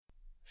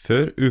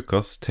Før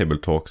ukas Table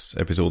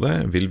Talks-episode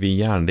vil vi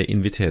gjerne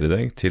invitere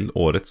deg til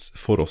årets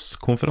For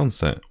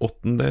oss-konferanse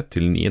 8.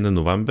 til 9.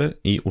 november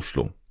i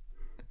Oslo.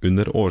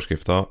 Under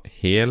overskriften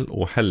Hel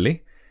og hellig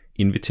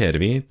inviterer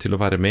vi til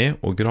å være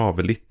med og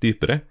grave litt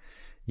dypere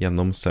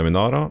gjennom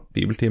seminarer,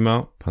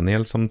 bibeltimer,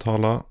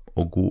 panelsamtaler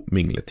og god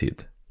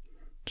mingletid.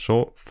 Se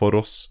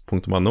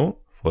foross.no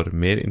for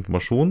mer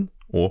informasjon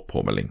og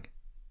påmelding.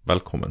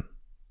 Velkommen!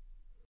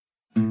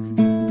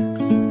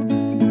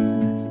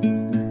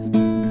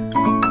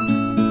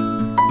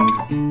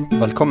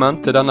 Velkommen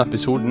til denne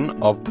episoden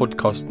av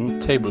podcasten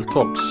Table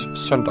Talks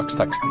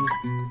Søndagsteksten,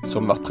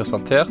 som blir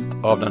presentert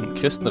av den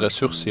kristne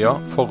ressurssida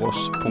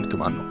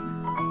foross.no.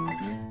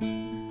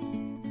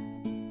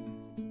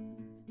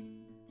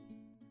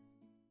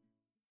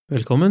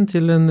 Velkommen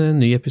til en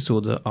ny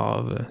episode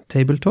av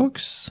Table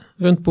Talks.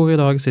 Rundt bordet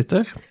i dag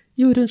sitter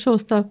Jorunn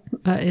Sjåstad,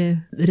 jeg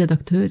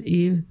redaktør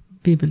i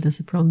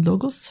Bibeldisiplin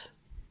Logos.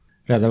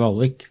 Reidar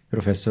Valvik,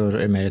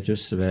 professor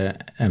emeritus ved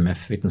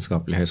MF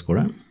Vitenskapelig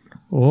Høgskole.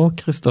 Og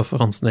Kristoffer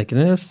Hansen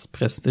Ekenes,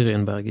 prest i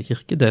Rynberget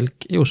kirke,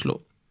 Delk i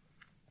Oslo.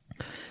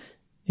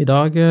 I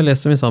dag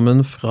leser vi sammen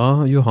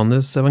fra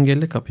Johannes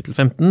evangeliet kapittel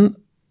 15,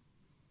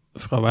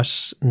 fra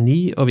vers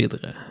 9 og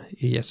videre,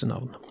 i Jesu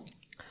navn.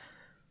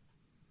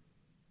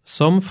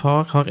 Som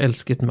far har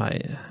elsket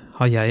meg,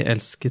 har jeg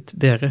elsket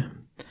dere.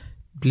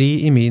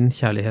 Bli i min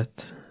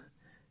kjærlighet.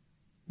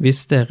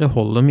 Hvis dere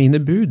holder mine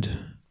bud,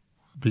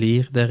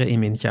 blir dere i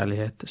min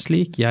kjærlighet,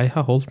 slik jeg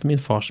har holdt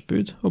min fars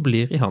bud og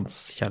blir i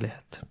hans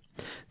kjærlighet.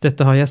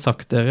 Dette har jeg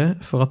sagt dere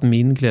for at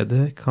min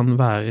glede kan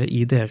være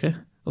i dere,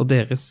 og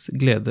deres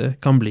glede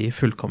kan bli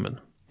fullkommen.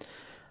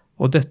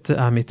 Og dette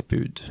er mitt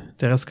bud.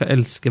 Dere skal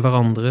elske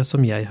hverandre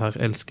som jeg har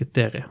elsket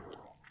dere.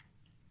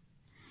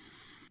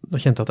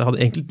 Nå kjente jeg at jeg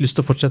hadde egentlig lyst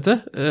til å fortsette,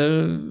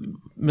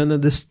 men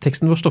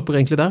teksten vår stopper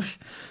egentlig der.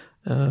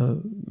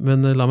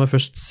 Men la meg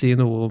først si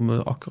noe om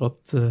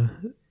akkurat,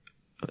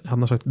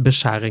 han har sagt,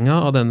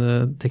 beskjæringa av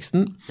denne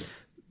teksten.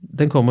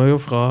 Den kommer jo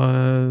fra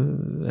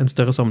en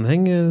større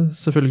sammenheng,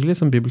 selvfølgelig,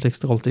 som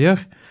bibeltekster alltid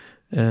gjør,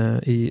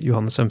 i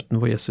Johannes 15,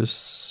 hvor Jesus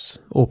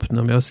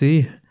åpner med å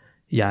si,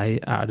 «Jeg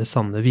er det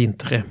sanne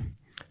vintre,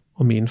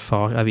 og min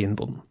far er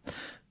vinbonden».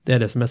 Det er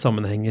det som er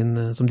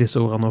sammenhengen som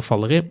disse ordene nå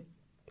faller i.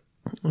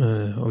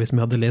 Og hvis vi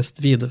hadde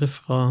lest videre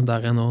fra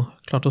der jeg nå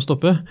klarte å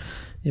stoppe,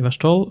 i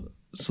vers 12,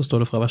 så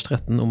står det fra vers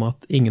 13 om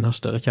at ingen har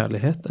større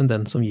kjærlighet enn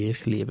den som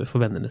gir livet for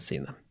vennene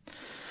sine.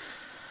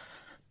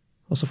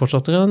 Og så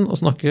fortsetter han å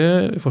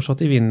snakke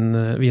fortsatt i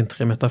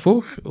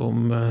vintremetafor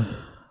om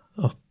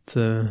at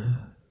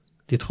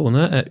de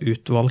troende er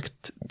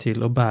utvalgt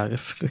til å bære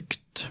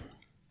frukt.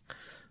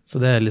 Så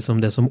det er liksom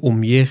det som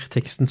omgir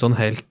teksten sånn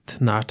helt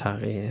nært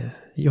her i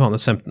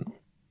Johannes 15.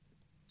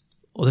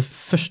 Og det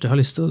første jeg har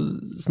lyst til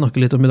å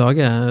snakke litt om i dag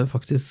er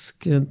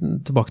faktisk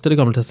tilbake til det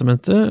gamle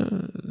testamentet.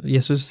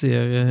 Jesus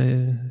sier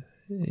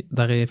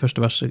der i første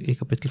vers i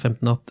kapittel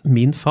 15 at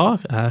min far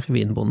er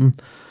vinbonden.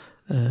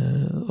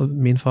 Og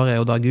min far er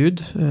jo da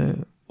Gud,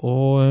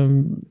 og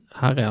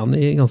her er han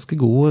i ganske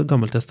god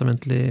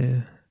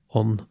gammeltestamentlig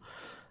ånd.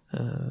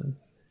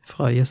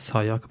 Fra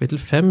Jesaja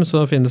kapittel 5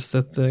 så finnes det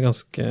et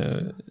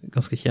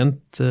ganske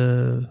kjent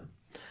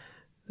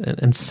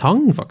en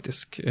sang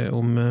faktisk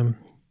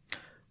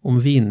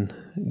om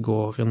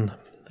vingården,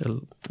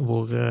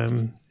 hvor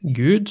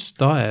Gud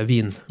da er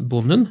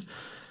vinbonden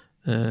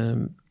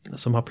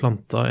som har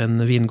plantet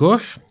en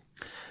vingård.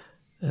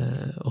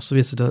 Og så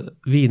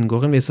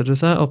vingården viser det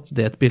seg at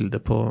det er et bilde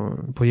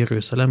på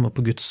Jerusalem og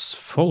på Guds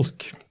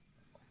folk.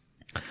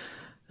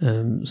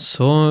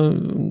 Så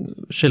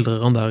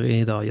skildrer han der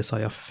i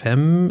Jesaja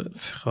 5,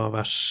 fra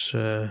vers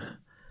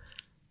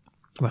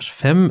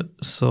 5,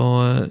 så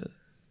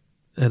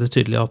er det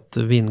tydelig at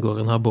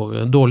vingården har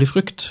båret dårlig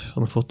frukt.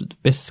 Han har fått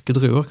beske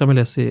druer, kan vi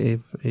lese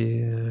i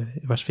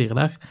vers 4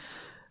 der.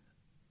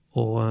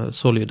 Og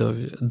så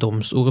lyder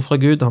domsordet fra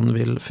Gud, han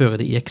vil føre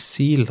det i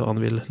eksil, og han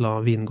vil la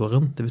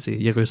vingården, det vil si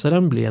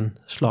Jerusalem, bli en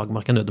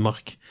slagmark, en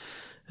ødemark,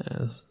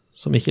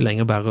 som ikke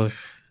lenger bærer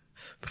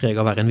preg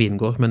av å være en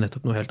vingård, men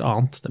nettopp noe helt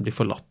annet, den blir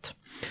forlatt.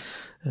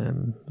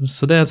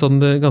 Så det er et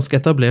sånn ganske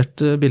etablert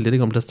bilde i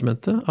det gamle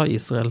testamentet av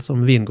Israel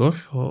som vingård,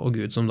 og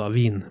Gud som da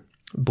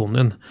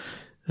vinbonden.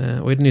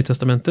 Og i det nye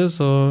testamentet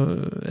så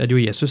er det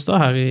jo Jesus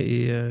da, her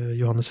i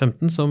Johannes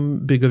 15,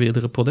 som bygger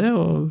videre på det,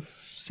 og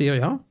sier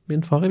ja,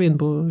 min far er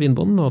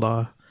vinbonden, og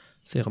da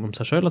sier han om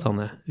seg selv at han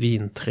er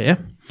vintre.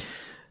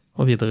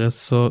 Og videre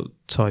så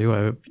tar jo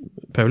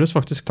Paulus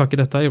faktisk tak i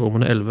dette i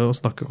Romerne 11 og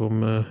snakker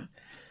om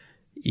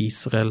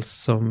Israel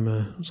som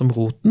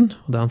roten,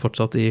 og det er han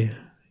fortsatt i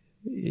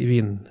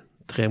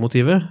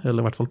vintremotivet, eller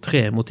i hvert fall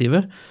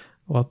tremotivet,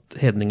 og at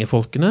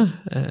hedningefolkene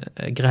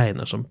er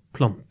greiner som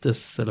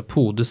plantes eller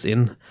podes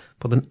inn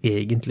på den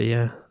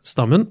egentlige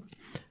stammen,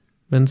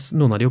 mens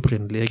noen av de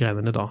opprinnelige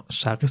greinene da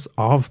skjæres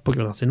av på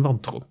grunn av sin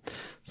vantro.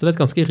 Så det er et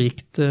ganske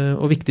rikt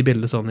og viktig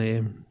bilde sånn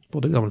i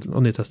både Gamle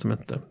og Nye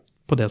Testamentet,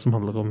 på det som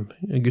handler om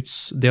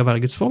det å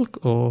være Guds folk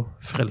og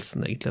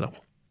frelsen egentlig da.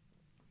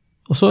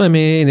 Og så er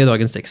vi inne i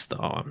dagens tekst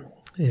da,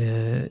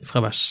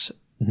 fra vers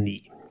 9.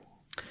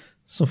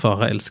 Som far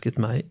har elsket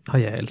meg,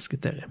 har jeg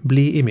elsket dere.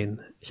 Bli i min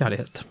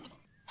kjærlighet.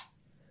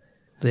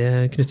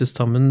 Det knyttes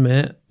sammen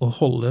med å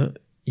holde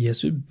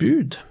Jesu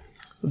bud.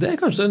 Og det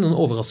kanskje noen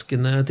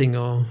overraskende ting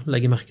å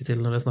legge merke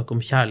til når det er snakk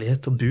om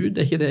kjærlighet og bud.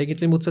 Er ikke det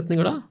egentlig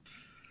motsetninger da?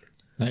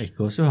 Det er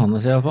ikke hos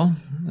Johannes i alle fall,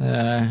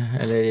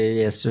 eller i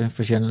Jesu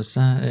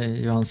forkjennelse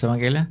i Johannes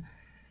evangeliet.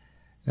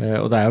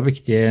 Og det er jo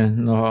viktig,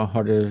 nå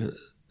har du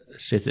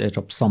skissert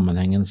opp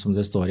sammenhengen som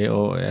det står i,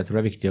 og jeg tror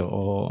det er viktig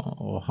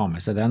å ha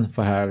med seg den,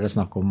 for her er det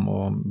snakk om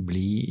å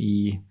bli i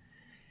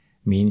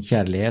min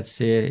kjærlighet,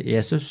 sier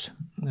Jesus.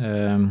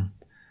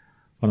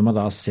 Og når man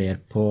da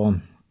ser på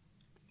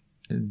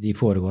de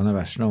foregående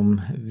versene om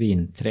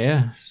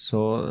vintreet,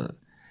 så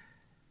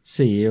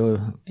sier jo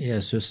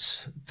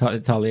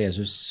taler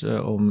Jesus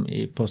om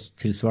på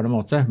tilsvarende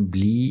måte,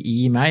 bli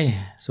i meg,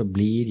 så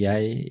blir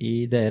jeg i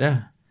dere.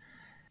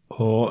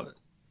 Og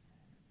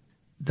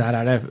der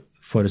er det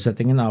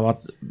forutsetningen av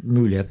at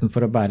muligheten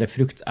for å bære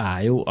frukt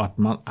er jo at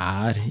man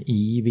er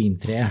i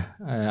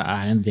vintreet,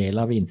 er en del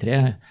av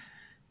vintreet.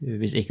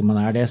 Hvis ikke man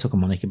er det, så kan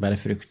man ikke bære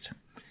frukt.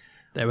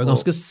 Det er jo en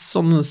ganske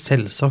sånn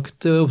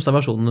selvsagt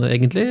observasjon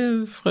egentlig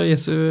fra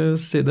Jesu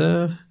side.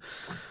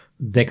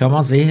 Det kan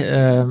man si,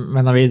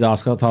 men når vi da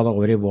skal ta det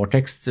over i vår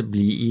tekst,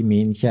 bli i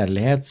min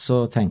kjærlighet,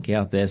 så tenker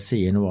jeg at det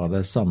sier noe av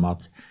det samme,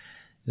 at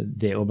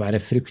det å bære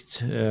frukt,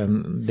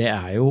 det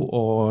er jo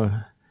å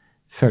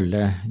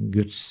følge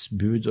Guds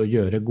bud og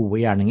gjøre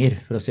gode gjerninger,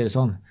 for å si det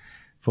sånn.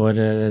 For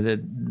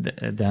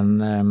den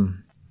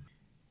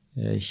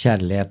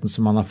kjærligheten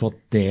som man har fått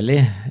del i,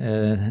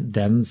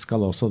 den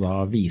skal også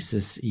da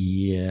vises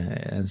i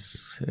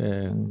ens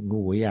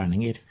gode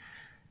gjerninger,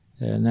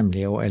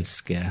 nemlig å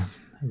elske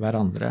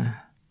hverandre.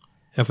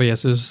 Ja, for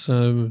Jesus,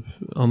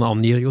 han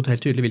angir jo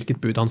helt tydelig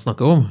hvilket bud han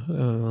snakker om.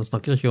 Han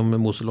snakker ikke om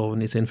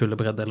Moseloven i sin fulle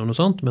bredde eller noe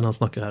sånt, men han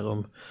snakker her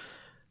om,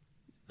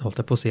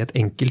 holdt jeg på å si, et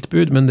enkelt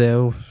bud, men det er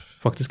jo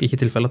faktisk ikke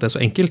tilfellet at det er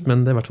så enkelt,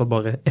 men det er i hvert fall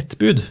bare ett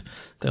bud.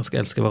 Dere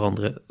skal elske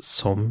hverandre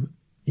som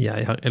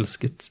jeg har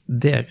elsket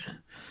dere.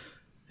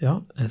 Ja,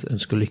 jeg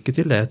ønsker lykke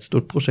til. Det er et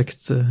stort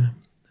prosjekt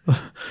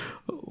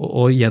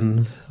og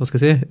igjen, hva skal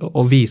jeg si,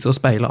 å vise og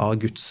speile av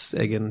Guds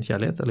egen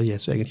kjærlighet, eller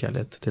Jesu egen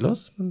kjærlighet til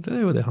oss. Men det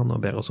er jo det han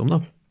ber oss om da.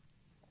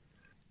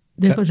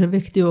 Det er kanskje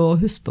viktig å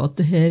huske på at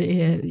det her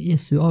er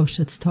Jesu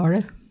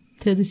avskjedstale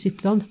til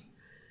disiplene,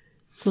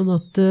 sånn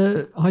at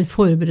han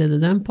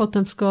forbereder dem på at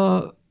de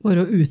skal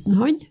være uten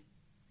han.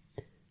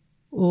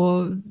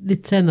 Og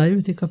litt senere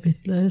ut i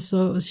kapitlet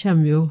så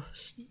kommer jo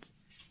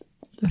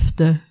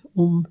løftet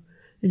om,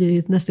 eller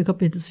i neste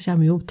kapittel så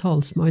kommer jo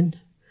talsmann,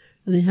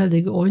 den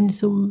hellige ånd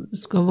som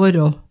skal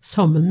være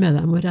sammen med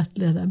dem og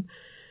rettlede dem.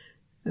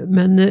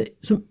 Men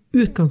som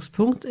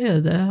utgangspunkt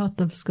er det at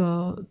de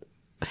skal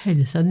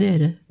helle seg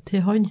nede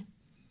til han.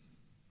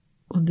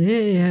 Og det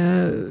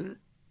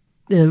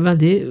er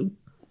veldig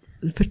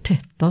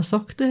fortettet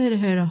sagt det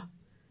her da.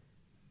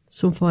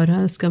 Som far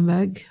har elsket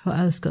meg,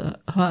 har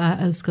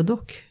jeg elsket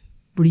dere.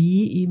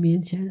 Bli i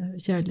min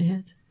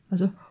kjærlighet.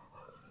 Altså,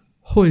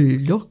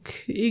 hold dere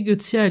i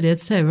Guds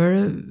kjærlighet, sier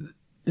vel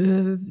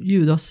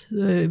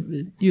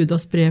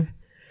Judas brev.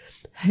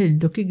 Hold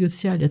dere i Guds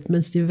kjærlighet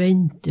mens de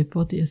venter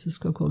på at Jesus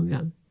skal komme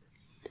igjen.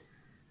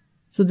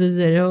 Så det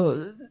der å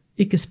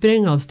ikke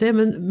sprenge av sted,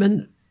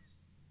 men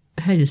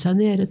helle seg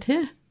nede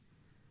til,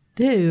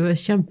 det er jo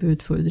en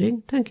kjempeutfordring,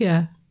 tenker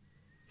jeg,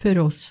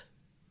 for oss.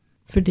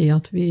 Fordi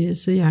at vi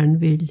så gjerne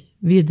vil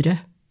videre.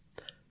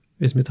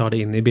 Hvis vi tar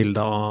det inn i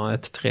bildet av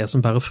et tre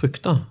som bærer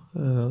frukt, da,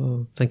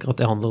 og tenker at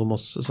det handler om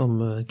oss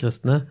som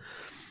kristne,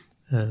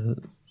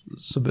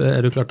 så er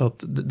det jo klart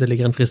at det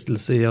ligger en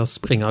fristelse i å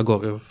springe av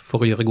gårde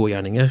for å gjøre gode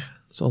gjerninger,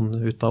 sånn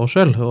ut av oss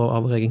selv og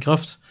av vår egen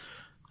kraft.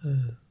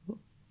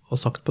 Og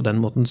sagt på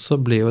den måten så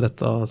blir jo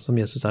dette, som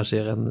Jesus her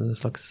sier, en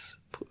slags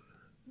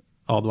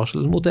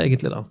advarsel mot det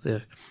egentlig da.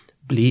 Sier,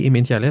 bli i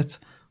min kjærlighet.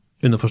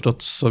 Underforstått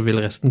så vil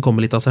resten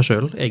komme litt av seg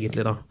selv,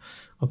 egentlig da.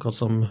 Akkurat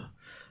som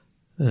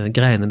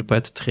greinene på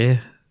et tre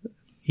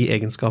i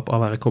egenskap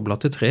av å være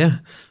koblet til tre,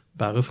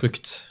 bærer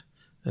frukt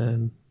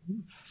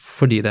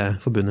fordi det er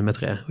forbundet med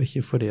tre, og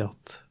ikke fordi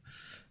at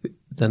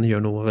den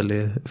gjør noe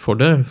veldig for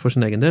det, for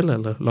sin egen del,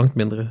 eller langt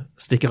mindre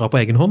stikker av på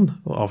egen hånd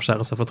og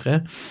avskjærer seg for tre,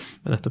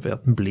 men nettopp ved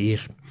at den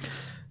blir.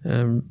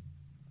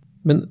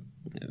 Men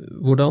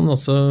hvordan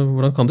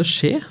kan det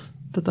skje,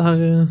 dette her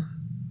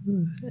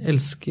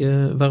elske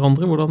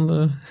hverandre?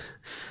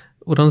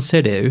 Hvordan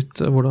ser det ut?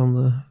 Hvordan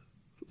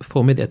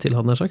får vi det til,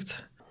 han har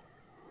sagt?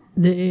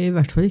 Det er i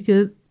hvert fall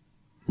ikke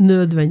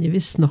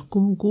nødvendigvis snakk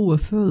om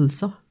gode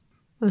følelser.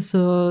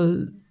 Altså,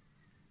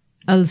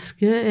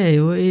 elske er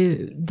jo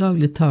i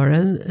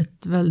dagligtalen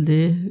et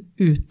veldig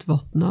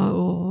utvattnet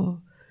og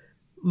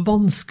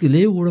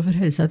vanskelig ord å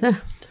forholde seg til.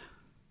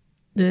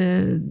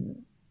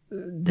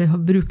 Det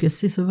har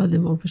brukes i så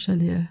veldig mange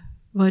forskjellige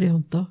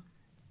varianter.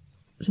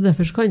 Så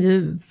derfor så kan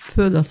det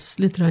føles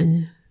litt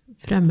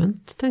fremmed,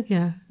 tenker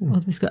jeg,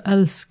 at vi skal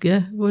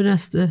elske vår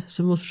neste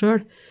som oss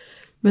selv.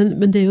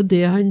 Men det er jo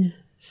det han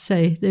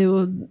sier, det er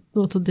jo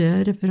noe av det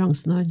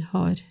referansen han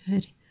har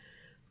her.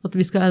 At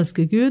vi skal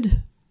elske Gud,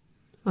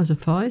 altså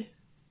far,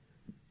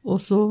 og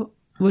så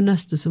vår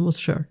neste som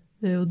oss selv.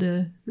 Det jo det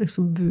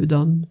liksom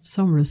budene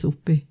samles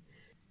opp i.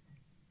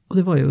 Og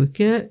det var jo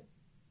ikke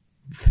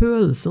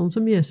følelsene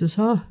som Jesus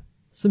har,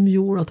 som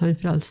gjorde at han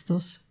frelste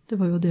oss. Det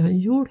var jo det han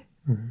gjorde,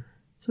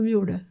 som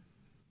gjorde det.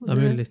 Da er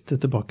vi litt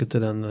tilbake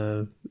til den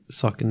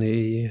saken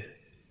i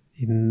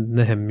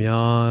Nehemia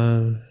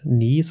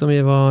 9, som vi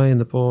var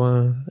inne på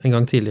en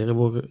gang tidligere,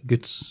 hvor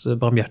Guds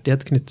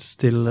barmhjertighet knyttes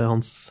til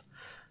hans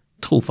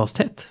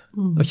trofasthet.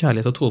 Og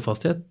kjærlighet og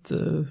trofasthet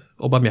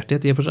og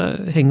barmhjertighet i og for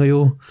seg henger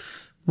jo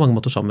på mange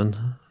måter sammen.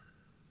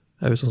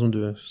 Det er jo sånn som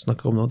du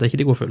snakker om nå. Det er ikke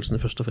de gode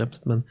følelsene først og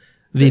fremst, men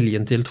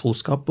viljen til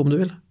troskap, om du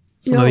vil.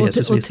 Ja, og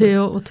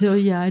til å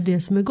gjøre det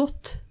som er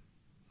godt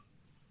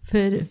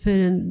for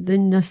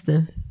den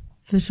neste.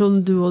 For sånn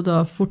du og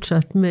da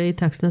fortsetter med i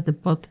teksten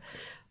etterpå,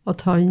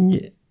 at han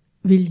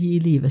vil gi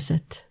livet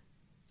sitt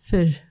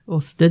for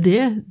oss. Det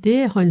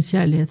er hans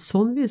kjærlighet.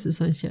 Sånn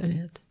vises hans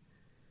kjærlighet.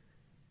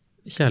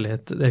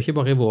 Kjærlighet, det er ikke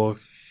bare i vår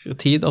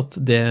tid at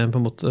det på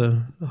en måte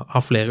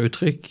har flere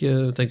uttrykk.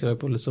 Tenker jeg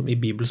på liksom i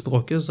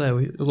bibelspråket, så er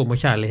jo rom og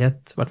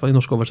kjærlighet, i hvert fall i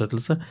norsk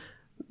oversettelse,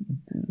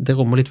 det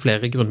rommer litt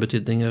flere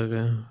grunnbetydninger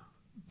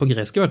på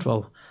gresk i hvert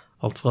fall.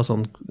 Alt fra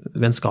sånn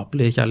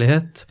vennskapelig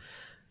kjærlighet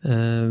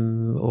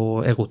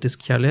og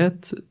erotisk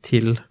kjærlighet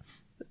til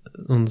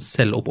noen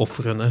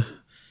selvoppofrende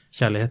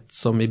kjærlighet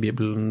som i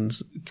Bibelen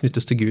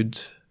knyttes til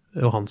Gud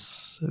og hans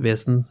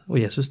vesen og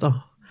Jesus da,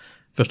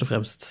 først og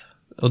fremst.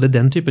 Og det er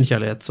den typen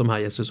kjærlighet som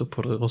her Jesus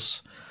oppfordrer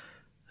oss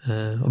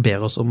og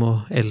ber oss om å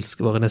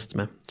elske våre neste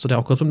med. Så det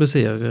er akkurat som du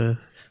sier,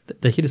 det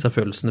er ikke disse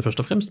følelsene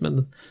først og fremst,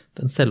 men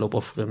den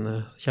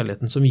selvoppofrende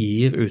kjærligheten som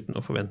gir uten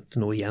å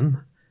forvente noe igjen,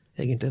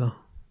 egentlig da.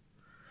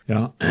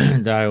 Ja,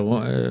 det er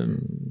jo,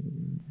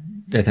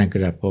 jeg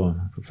tenker det på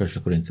 1.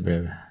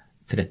 Korinterbrev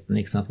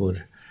 13, ikke sant, hvor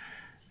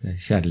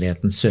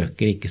kjærligheten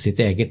søker ikke sitt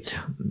eget.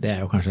 Det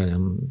er jo kanskje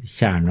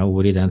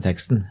kjerneord i den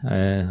teksten,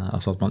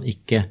 altså at man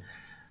ikke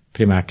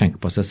primært tenker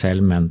på seg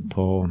selv, men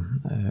på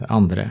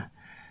andre.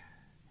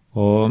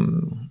 Og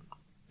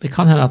det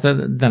kan hende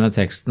at denne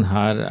teksten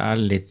her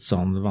er litt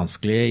sånn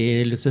vanskelig i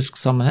luthersk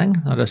sammenheng,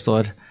 når det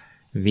står,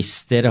 hvis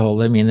dere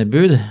holder mine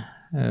bud,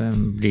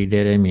 blir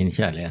dere min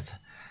kjærlighet.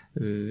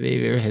 Vi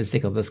vil helst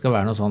ikke at det skal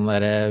være noe sånn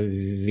der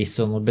hvis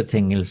og noen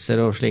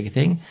betingelser og slike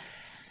ting,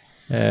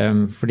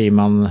 fordi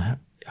man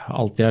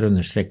alltid har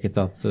understreket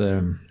at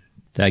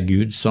det er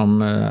Gud som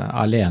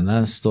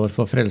alene står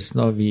for frelsen,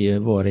 og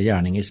våre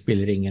gjerninger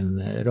spiller ingen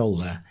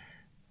rolle.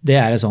 Det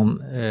er en sånn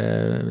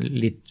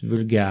litt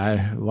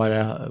vulgær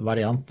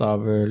variant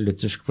av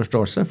luthersk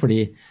forståelse,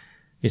 fordi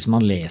hvis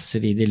man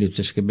leser i de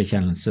lutherske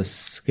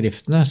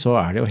bekjennelsesskriftene, så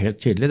er det jo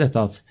helt tydelig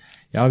dette at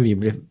ja, vi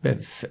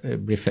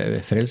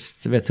blir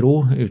frelst ved tro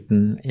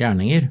uten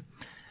gjerninger,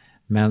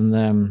 men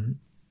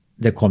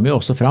det kommer jo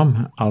også fram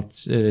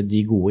at de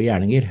gode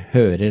gjerninger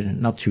hører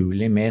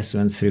naturlig med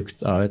som en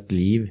frukt av et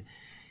liv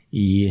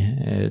i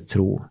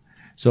tro.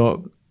 Så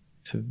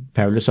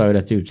Paulus har jo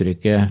dette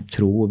uttrykket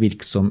tro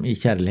virksom i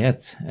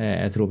kjærlighet.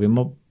 Jeg tror vi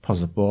må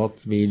passe på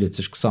at vi i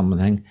luthersk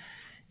sammenheng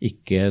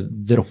ikke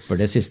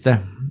dropper det siste.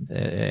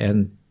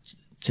 En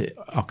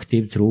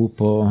aktiv tro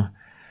på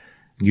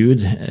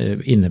Gud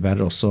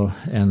innebærer også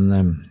en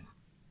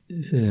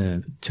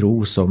tro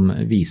som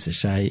viser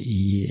seg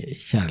i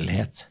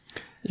kjærlighet.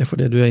 Ja, for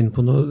det du er inne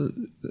på nå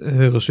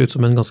høres ut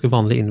som en ganske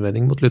vanlig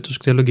innvending mot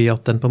luthersk teologi,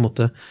 at den på en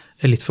måte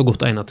er litt for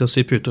godt egnet til å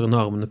sy puter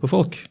under armene på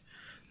folk.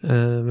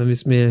 Men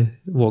hvis vi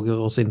våger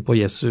oss inn på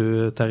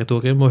Jesu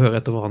territorium og hører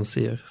etter hva han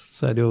sier,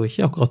 så er det jo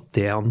ikke akkurat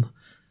det han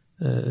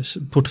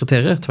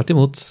portretterer. Tvert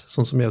imot,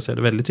 sånn som jeg ser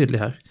det veldig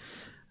tydelig her,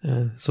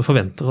 så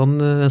forventer han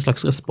en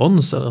slags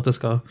respons, eller at det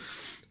skal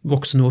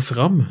vokse noe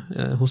fram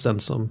hos den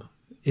som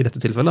i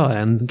dette tilfellet er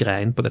en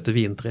grein på dette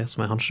vintre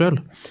som er han selv.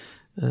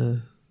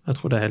 Jeg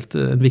tror det er helt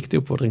en viktig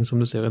oppfordring, som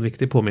du sier, en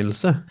viktig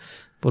påminnelse,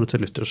 både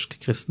til luthersk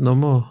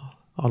kristendom og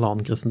all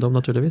annen kristendom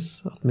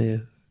naturligvis, at vi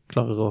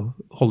klarer å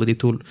holde de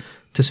to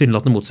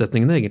tilsynelatende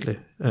motsetningene egentlig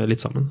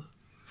litt sammen.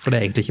 For det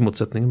er egentlig ikke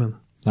motsetninger, men...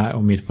 Nei,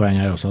 og mitt poeng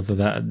er også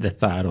at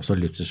dette er også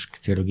luthersk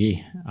teologi,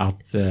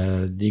 at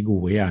de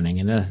gode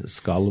gjerningene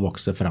skal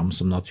vokse fram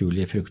som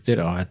naturlige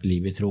frukter av et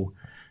liv i tro.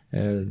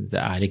 Det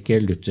er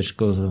ikke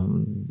luthersk å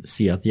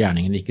si at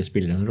gjerningene ikke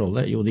spiller en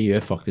rolle. Jo, de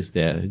gjør faktisk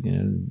det.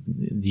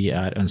 De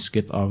er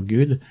ønsket av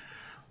Gud,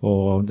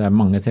 og det er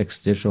mange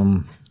tekster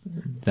som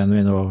den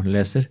vi nå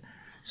leser,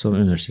 som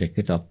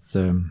understreker at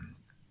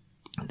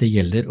det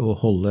gjelder å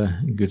holde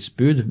Guds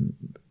bud.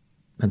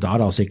 Men da er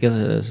det altså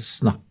ikke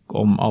snakk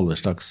om alle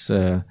slags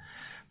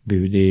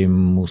bud i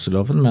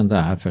Moseloven, men det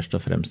er først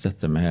og fremst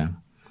dette med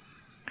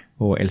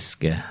å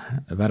elske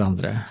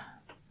hverandre.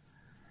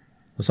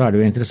 Og så er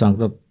det jo interessant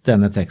at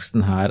denne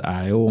teksten her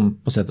er jo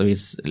på sett og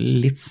vis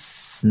litt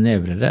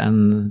snevrere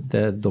enn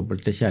det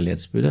dobbelte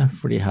kjærlighetsbudet,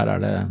 fordi her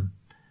er det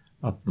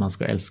at man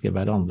skal elske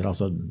hverandre,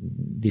 altså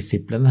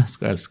disiplene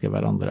skal elske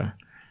hverandre.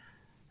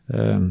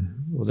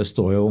 Og det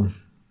står jo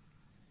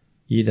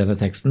i denne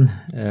teksten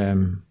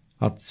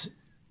at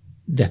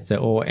dette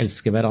å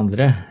elske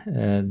hverandre,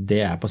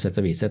 det på sett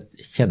og vis et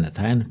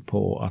kjennetegn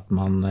på at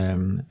man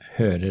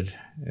hører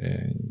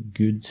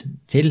Gud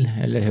til,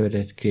 eller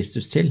hører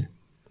Kristus til.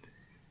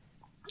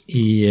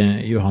 I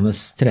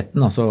Johannes 13,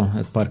 altså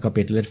et par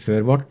kapitler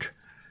før vårt,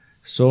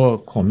 så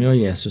kom jo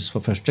Jesus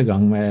for første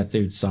gang med et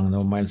utsagn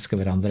om å elske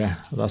hverandre.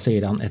 Og da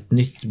sier han, et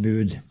nytt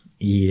bud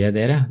gir jeg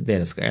dere,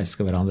 dere skal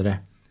elske hverandre.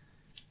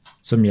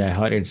 Som jeg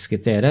har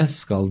elsket dere,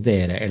 skal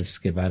dere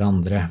elske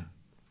hverandre.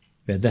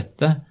 Ved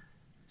dette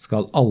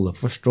skal alle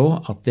forstå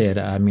at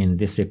dere mine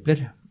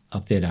disipler,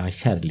 at dere har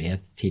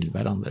kjærlighet til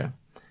hverandre.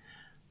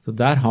 Så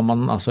der har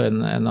man altså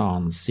en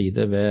annen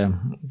side ved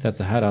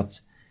dette her, at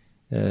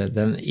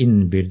den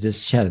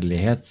innbyrdes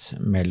kjærlighet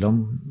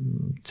mellom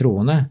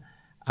troende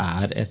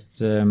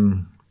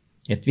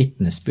et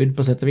vittnesbyrd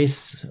på sett og vis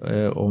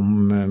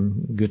om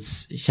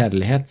Guds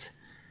kjærlighet,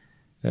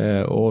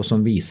 og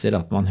som viser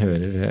at man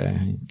hører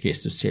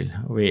Kristus til.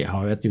 Og vi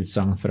har jo et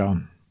utsagn fra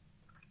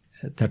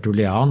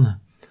Tertullian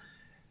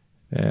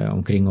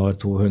omkring år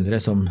 200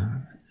 som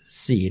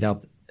sier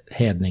at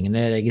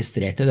hedningene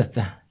registrerte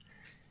dette.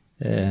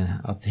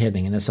 At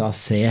hedningene sa,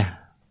 se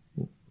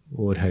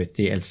hvor høyt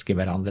de elsker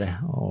hverandre.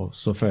 Og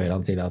så fører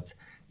han til at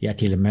de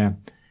til og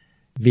med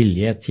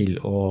vilje til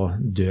å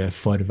dø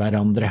for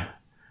hverandre.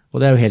 Og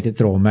det jo helt i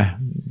tråd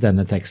med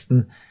denne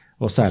teksten,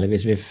 og særlig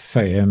hvis vi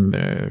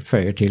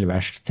føyer til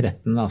vers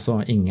 13, altså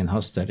ingen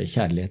har større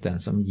kjærlighet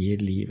enn som gir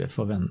livet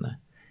for vennene.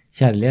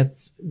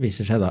 Kjærlighet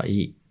viser seg da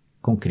i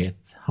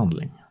konkret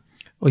handling.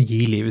 Å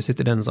gi livet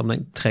sitt i denne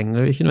sammenheng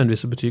trenger ikke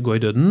nødvendigvis å bety gå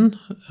i døden,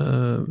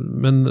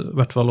 men i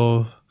hvert fall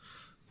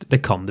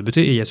det kan det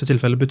bety. I Jesu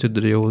tilfelle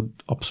betydde det jo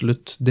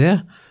absolutt det,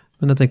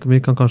 men jeg tenker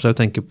vi kan kanskje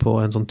tenke på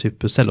en sånn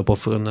type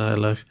selvoppofrende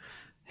eller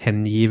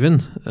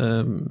hengiven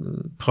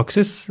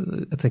praksis.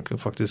 Jeg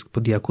tenker faktisk på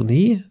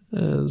diakoni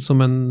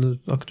som en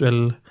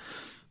aktuell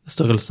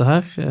størrelse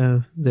her.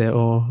 Det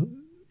å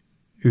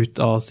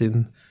ut av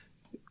sin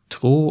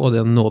tro og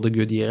den nåde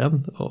Gud gir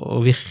en,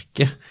 og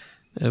virke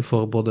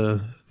for både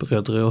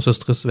brødre og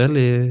søstres vel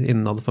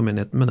innad for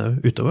menigheten, men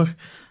også utover,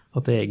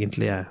 at det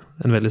egentlig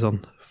en veldig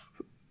sånn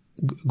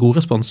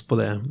god respons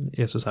på det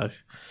Jesus her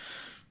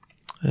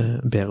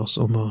ber oss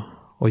om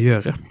å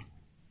gjøre.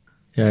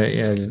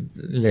 Jeg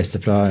leste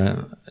fra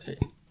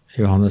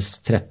Johannes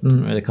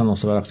 13, det kan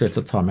også være aktuelt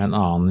å ta med en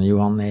annen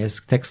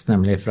johanneisk tekst,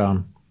 nemlig fra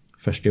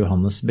 1.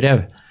 Johannes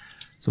brev,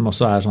 som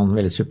også sånn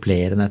veldig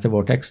supplerende til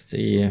vår tekst.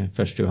 I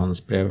 1. Johannes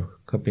brev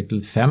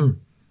kapittel 5,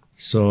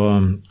 så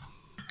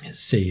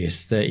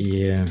sies det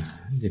i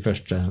de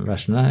første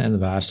versene,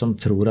 enhver som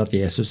tror at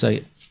Jesus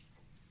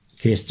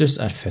Kristus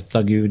født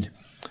av Gud,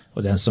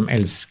 og den som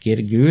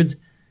elsker Gud,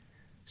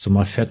 som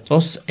har født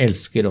oss,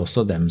 elsker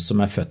også dem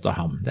som født av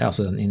ham. Det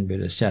altså den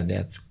innbyrdes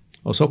kjærlighet.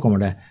 Og så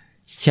kommer det,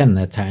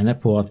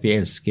 kjennetegnet på at vi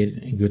elsker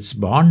Guds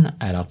barn,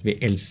 at vi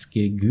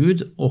elsker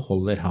Gud og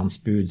holder hans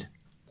bud.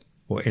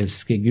 Å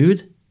elske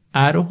Gud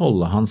å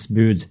holde hans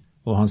bud,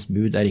 og hans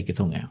bud ikke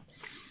tunge.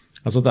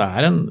 Altså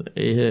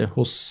det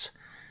hos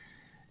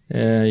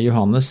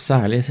Johannes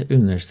særlig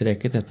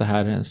understreket dette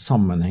her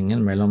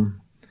sammenhengen mellom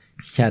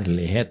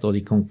kjærlighet og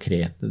de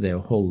konkrete, det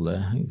å holde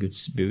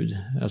Guds bud.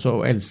 Altså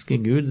å elske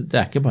Gud,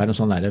 det ikke bare en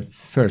sånn der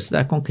følelse,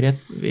 det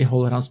konkret. Vi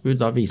holder hans bud,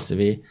 da viser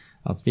vi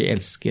at vi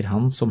elsker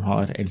han som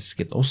har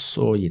elsket oss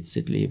og gitt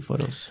sitt liv for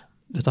oss.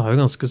 Dette har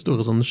jo ganske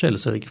store sånne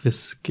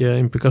sjelsørgeriske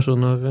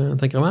implikasjoner,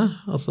 tenker jeg meg.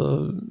 Altså,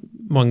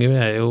 mange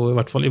jo i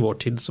hvert fall i vår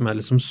tid som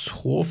liksom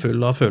så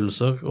full av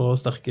følelser og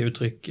sterke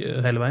uttrykk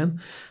hele veien,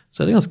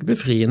 så det ganske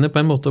befriende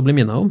på en måte å bli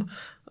minnet om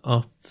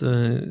at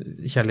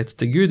kjærlighet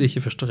til Gud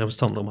ikke først og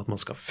fremst handler om at man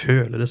skal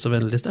føle det så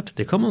vennlig sterkt.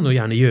 Det kan man jo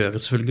gjerne gjøre,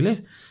 selvfølgelig.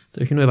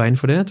 Det jo ikke noe i veien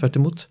for det, tvert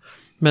imot.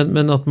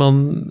 Men at man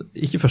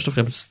ikke først og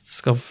fremst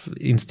skal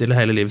innstille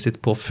hele livet sitt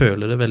på å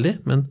føle det veldig,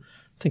 men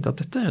tenke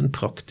at dette en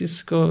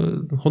praktisk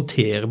og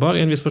håndterbar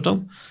i en viss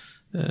forstand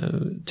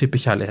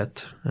type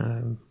kjærlighet.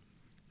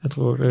 Jeg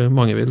tror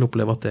mange vil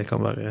oppleve at det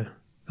kan være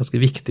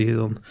ganske viktig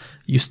sånn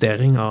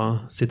justering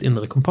av sitt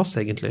indre kompass,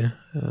 egentlig,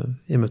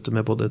 i møte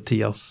med både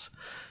tidas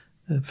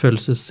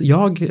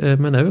følelsesjag,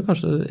 men også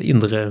kanskje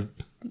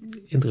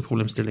indre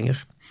problemstillinger,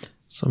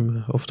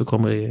 som ofte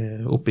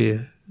kommer opp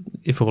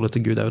i forholdet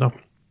til Gud også, da.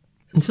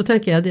 Så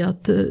tenker jeg det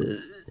at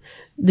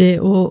det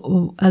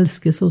å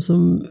elske sånn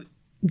som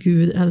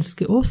Gud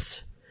elsker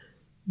oss,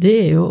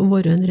 det jo å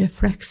være en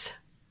refleks,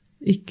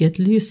 ikke et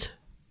lys.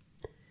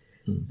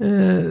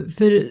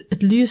 For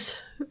et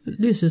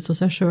lyset av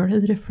seg selv,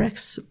 en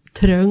refleks,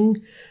 trenger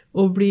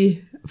å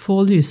få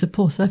lyset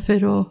på seg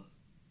for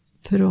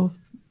å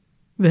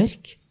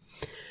virke.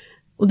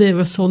 Og det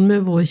jo sånn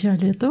med vår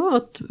kjærlighet også,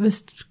 at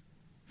hvis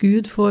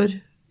Gud får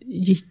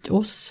gitt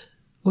oss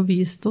og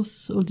vist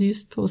oss og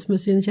lyst på oss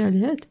med sin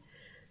kjærlighet,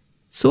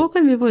 så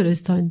kan vi være i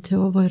stand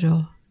til å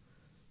være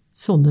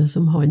sånne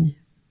som han,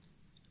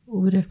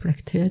 og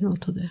reflektere noe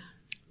av det.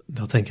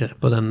 Da tenker jeg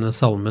på den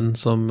salmen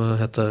som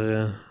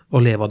heter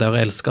 «Å leve det å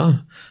elske»,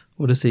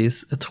 hvor det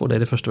sies, jeg tror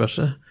det det første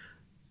verset,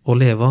 «Å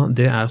leve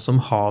det som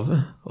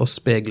havet, og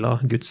spegla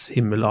Guds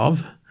himmel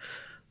av».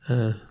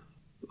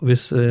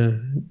 hvis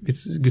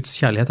Guds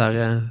kjærlighet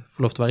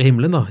får lov til å være i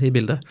himmelen da, i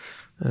bildet,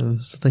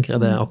 så tenker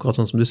jeg det akkurat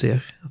sånn som du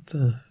sier, at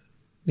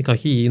vi kan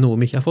ikke gi noe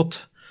vi ikke har fått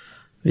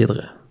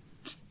videre.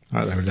 Ja,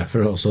 det vel derfor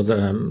også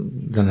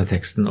denne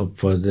teksten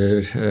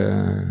oppfordrer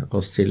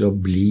oss til å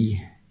bli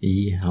i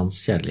hans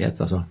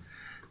kjærlighet. Altså,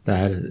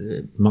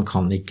 man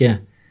kan ikke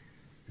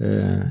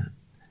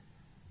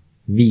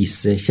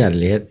vise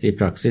kjærlighet i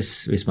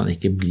praksis hvis man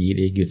ikke blir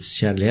i Guds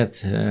kjærlighet.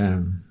 Det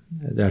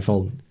er i hvert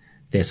fall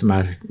det som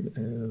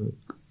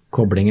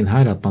koblingen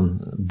her, at man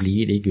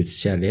blir i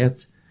Guds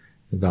kjærlighet.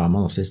 Da er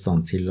man også i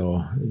stand til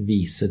å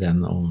vise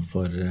den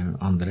overfor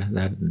andre.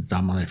 Det er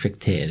da man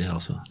reflekterer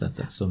altså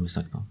dette som vi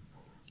snakket om.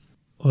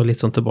 Og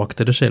litt sånn tilbake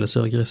til det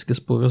sjelesørgeriske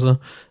sporet, så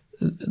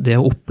det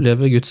å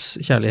oppleve Guds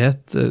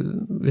kjærlighet,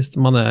 hvis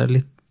man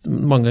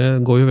mange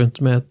går jo rundt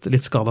med et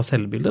litt skadet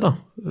selvbilde da,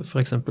 for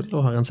eksempel,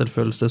 og har en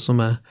selvfølelse som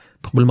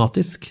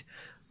problematisk,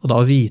 og da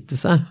å vite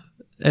seg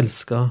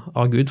elsket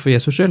av Gud for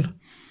Jesus skyld,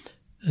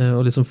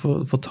 og liksom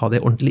få ta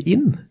det ordentlig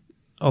inn,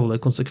 alle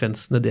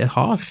konsekvensene det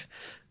har,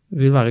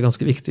 vil være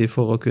ganske viktig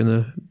for å kunne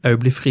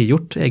også bli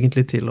frigjort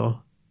egentlig til å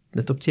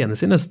nettopp tjene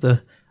sin neste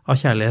av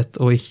kjærlighet,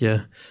 og ikke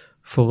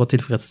for å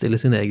tilfredsstille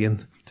sitt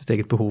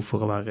eget behov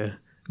for å være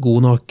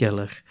god nok,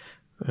 eller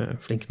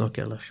flink nok,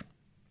 eller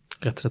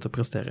rett og slett å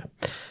prestere.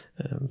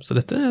 Så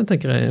dette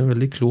tenker jeg en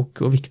veldig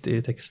klok og viktig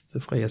tekst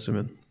fra Jesu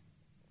munn.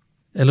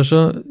 Ellers så,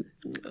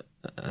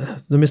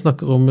 når vi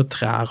snakker om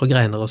trær og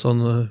greiner og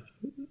sånn,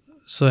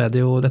 så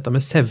det jo dette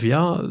med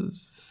sevja,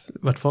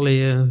 i hvert fall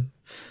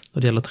når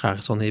det gjelder trær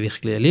sånn i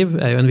virkelige liv,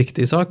 jo en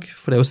viktig sak,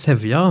 for det jo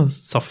sevja,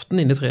 saften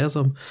inni treet,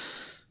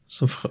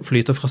 som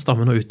flyter fra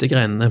stammen og ut i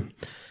greinene.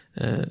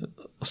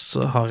 Og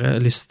så har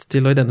jeg lyst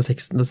til å i denne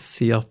teksten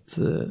si at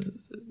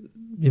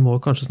vi må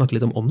kanskje snakke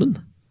litt om ånden,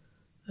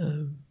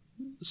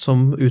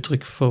 som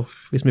uttrykk for,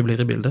 hvis vi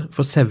blir i bildet,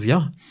 for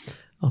sevja,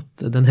 at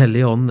den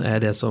hellige ånd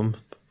det som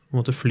på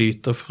en måte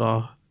flyter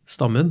fra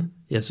stammen,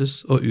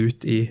 Jesus, og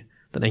ut i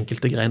den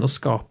enkelte grein, og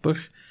skaper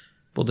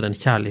både den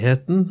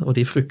kjærligheten og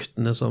de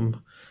fruktene som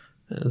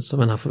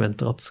en her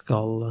forventer at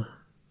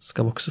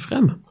skal vokse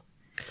frem.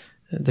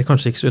 Det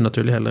kanskje ikke så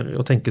unaturlig heller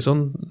å tenke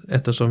sånn,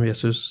 ettersom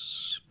Jesus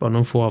bare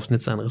noen få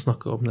avsnitt senere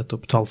snakker om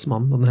nettopp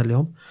talsmannen og den hellige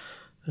ånd.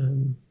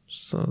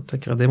 Så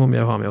tenker jeg det må vi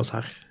jo ha med oss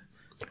her.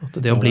 At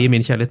det å bli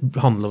min kjærlighet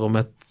handler om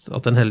at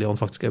den hellige ånd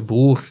faktisk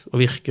bor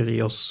og virker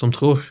i oss som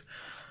tror.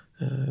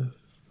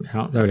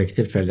 Ja, det vel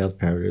ikke tilfeldig at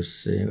Paulus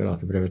i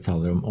Galaterbrevet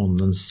taler om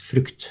åndens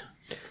frukt.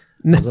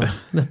 Neppe.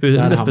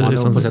 Der har man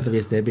jo på sett og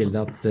vis det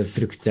bildet at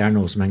frukt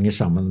noe som henger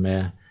sammen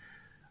med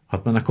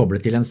at man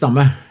koblet til en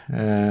stamme.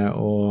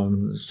 Og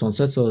sånn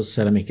sett, så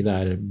selv om ikke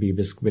det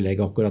bibelsk belegg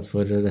akkurat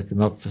for dette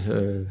med at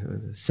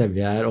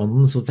sevje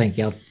ånden, så tenker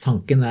jeg at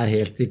tanken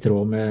helt i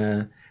tråd med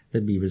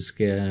det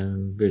bibelske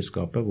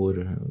budskapet,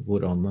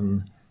 hvor ånden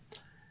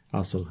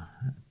altså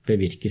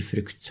bevirker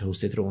frukt hos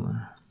de troende.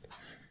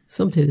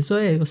 Samtidig så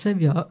jo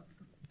sevja,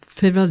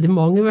 for veldig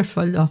mange i hvert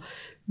fall da,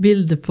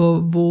 bilder på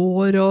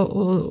vår,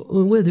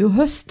 og nå det jo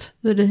høst.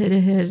 Når dette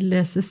her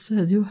leses,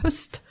 så det jo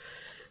høst.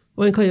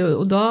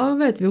 Og da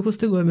vet vi jo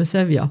hvordan det går med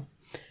sevja.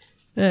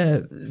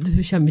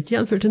 Du kommer ikke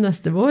igjen før til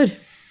neste vår.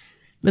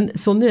 Men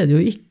sånn det jo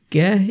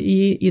ikke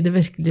i det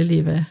virkelige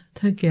livet,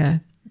 tenker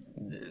jeg.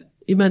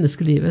 I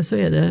menneskelivet så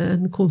det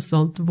en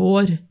konstant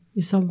vår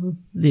i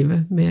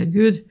samlivet med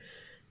Gud.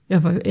 I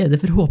hvert fall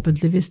det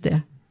forhåpentligvis det.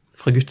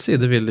 Fra Guds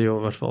side vil det jo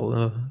i hvert fall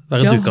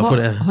være duket for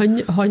det.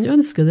 Han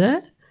ønsker det,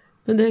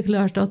 men det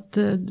klart at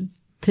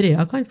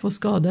trea kan få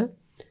skade,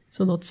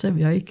 sånn at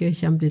sevja ikke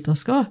kommer dit av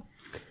skal.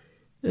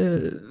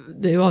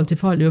 Det jo alltid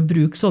farlig å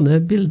bruke sånne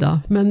bilder,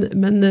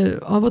 men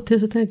av og til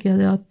så tenker jeg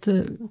det at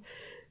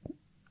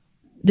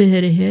det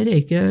her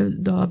ikke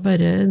da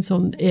bare en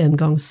sånn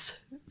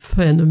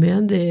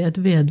engangsfenomen, det et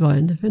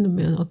vedvarende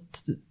fenomen, at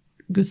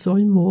Guds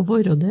ånd må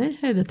være der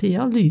hele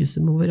tiden,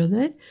 lyset må være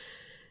der,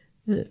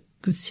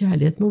 Guds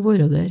kjærlighet må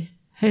være der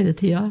hele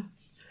tiden,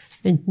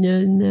 enten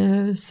en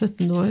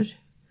 17 år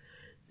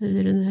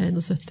eller en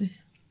 71.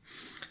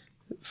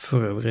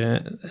 For øvrig,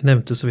 jeg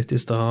nevnte så vidt i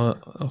sted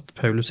at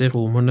Paulus i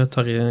Romerne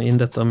tar inn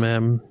dette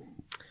med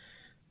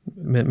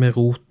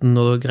roten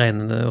og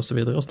greinene og så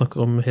videre, og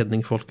snakker om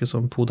hedningfolket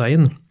som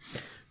podein.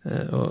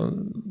 Og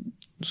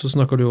så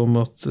snakker du om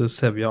at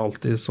sevja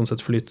alltid sånn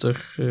sett flyter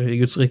i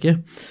Guds rike.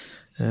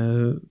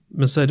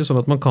 Men så det jo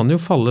sånn at man kan jo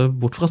falle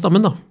bort fra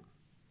stammen da.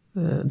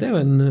 Det jo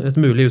et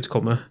mulig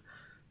utkomme.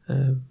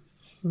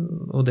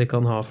 Og det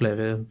kan ha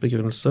flere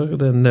begrunnelser.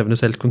 Det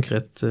nevnes helt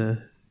konkret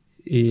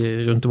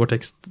rundt vår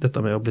tekst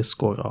dette med å bli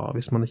skåret av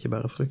hvis man ikke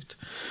bærer frukt.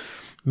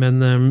 Men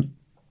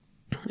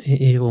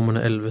i Romerne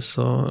 11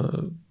 så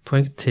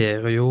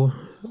poengterer jo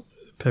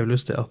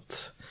Paulus det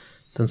at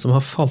den som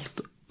har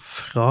falt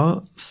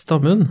fra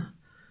stammen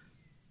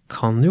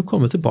kan jo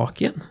komme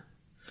tilbake igjen.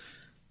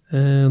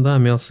 Da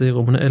vi altså i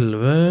Romerne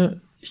 11,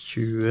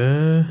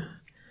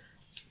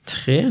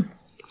 23,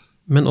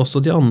 men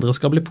også de andre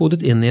skal bli podet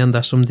inn igjen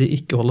dersom de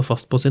ikke holder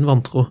fast på sin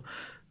vantro.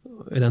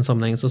 I den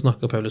sammenhengen så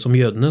snakker Paulus om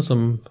jødene som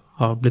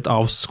har blitt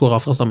skåret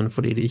av fra stammen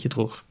fordi de ikke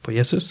tror på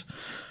Jesus.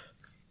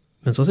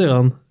 Men så sier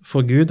han,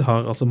 for Gud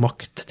har altså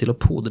makt til å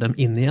pode dem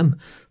inn igjen.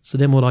 Så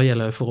det må da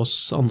gjelde for oss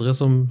andre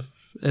som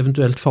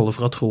eventuelt faller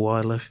fra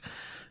troa, eller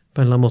på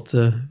en eller annen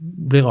måte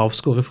blir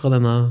avskåret fra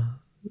denne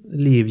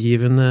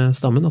livgivende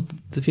stammen, at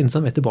det finnes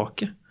en vei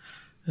tilbake.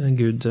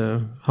 Gud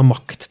har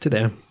makt til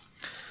det.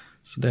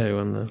 Så det er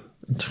jo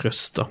en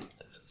trøst da.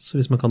 Så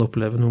hvis man kan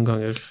oppleve noen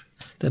ganger,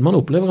 det man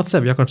opplever at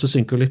sevja kanskje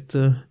synker litt,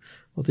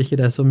 og at ikke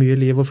det er så mye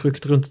liv og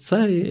frukt rundt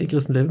seg i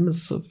kristenlivet, men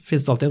så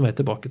finnes det alltid en vei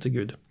tilbake til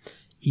Gud.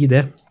 I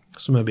det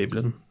som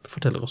Bibelen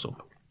forteller oss om.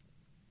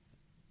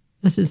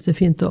 Jeg synes det er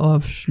fint å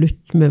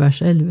avslutte med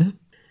vers 11.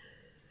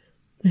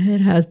 Det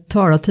her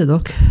taler til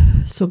dere,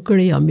 så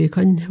gleda mi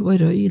kan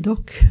være i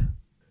dere,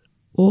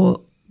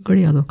 og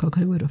gleda dere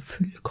kan være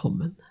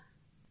fullkommen.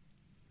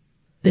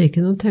 Det er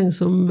ikke noen ting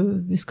som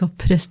vi skal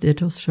prestere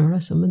til oss selv,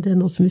 altså, men det er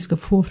noe som vi skal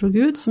få fra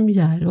Gud, som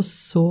gjør oss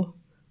så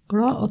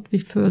glad at vi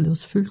føler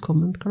oss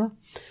fullkomment glad.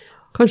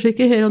 Kanskje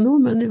ikke her og nå,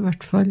 men i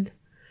hvert fall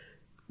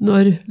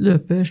når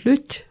løpet er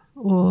slutt,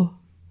 og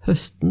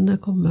høsten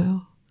er kommet,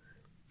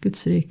 og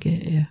Guds rike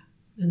er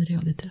en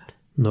realitet.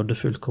 Når det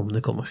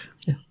fullkomne kommer.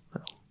 Ja.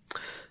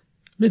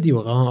 Med de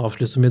ordene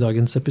avslutter vi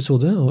dagens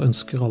episode, og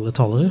ønsker alle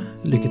talere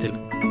lykke til.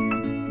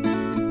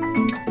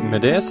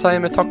 Med det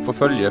sier vi takk for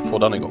følget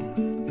for denne gang.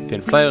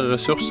 Finn flere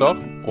ressurser,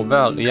 og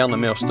vær gjerne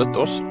med å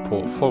støtte oss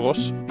på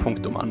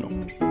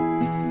foross.no.